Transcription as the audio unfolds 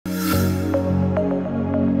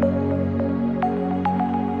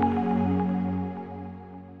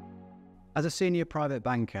As a senior private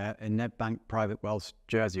banker in Nedbank Private Wealth's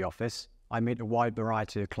Jersey office, I meet a wide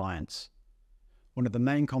variety of clients. One of the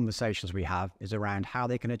main conversations we have is around how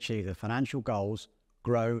they can achieve their financial goals,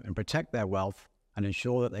 grow and protect their wealth, and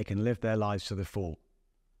ensure that they can live their lives to the full.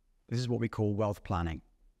 This is what we call wealth planning.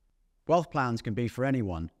 Wealth plans can be for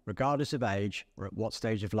anyone, regardless of age or at what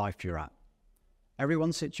stage of life you're at.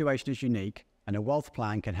 Everyone's situation is unique, and a wealth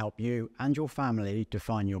plan can help you and your family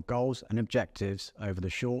define your goals and objectives over the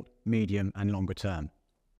short, medium and longer term.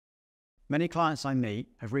 Many clients I meet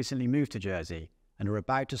have recently moved to Jersey and are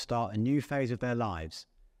about to start a new phase of their lives.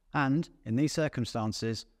 And, in these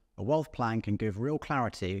circumstances, a wealth plan can give real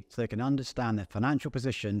clarity so they can understand their financial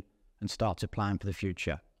position and start to plan for the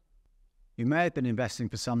future. You may have been investing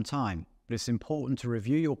for some time, but it's important to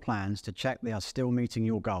review your plans to check they are still meeting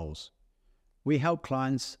your goals. We help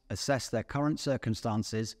clients assess their current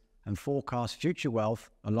circumstances and forecast future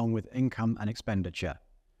wealth along with income and expenditure.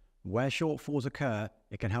 Where shortfalls occur,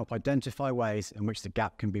 it can help identify ways in which the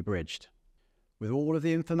gap can be bridged. With all of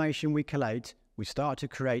the information we collate, we start to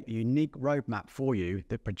create a unique roadmap for you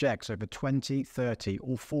that projects over 20, 30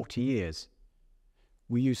 or 40 years.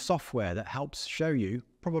 We use software that helps show you,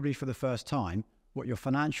 probably for the first time, what your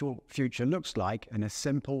financial future looks like in a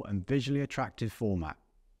simple and visually attractive format.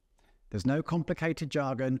 There's no complicated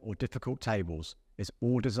jargon or difficult tables. It's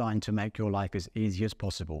all designed to make your life as easy as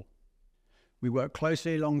possible. We work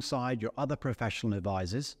closely alongside your other professional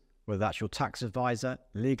advisors, whether that's your tax advisor,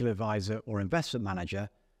 legal advisor, or investment manager,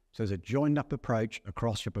 so there's a joined-up approach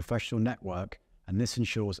across your professional network, and this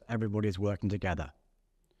ensures everybody is working together.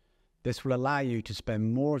 This will allow you to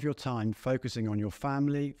spend more of your time focusing on your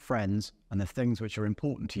family, friends, and the things which are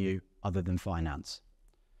important to you other than finance.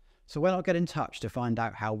 So why not get in touch to find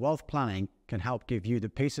out how wealth planning can help give you the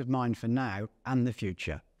peace of mind for now and the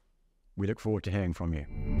future? We look forward to hearing from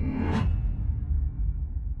you.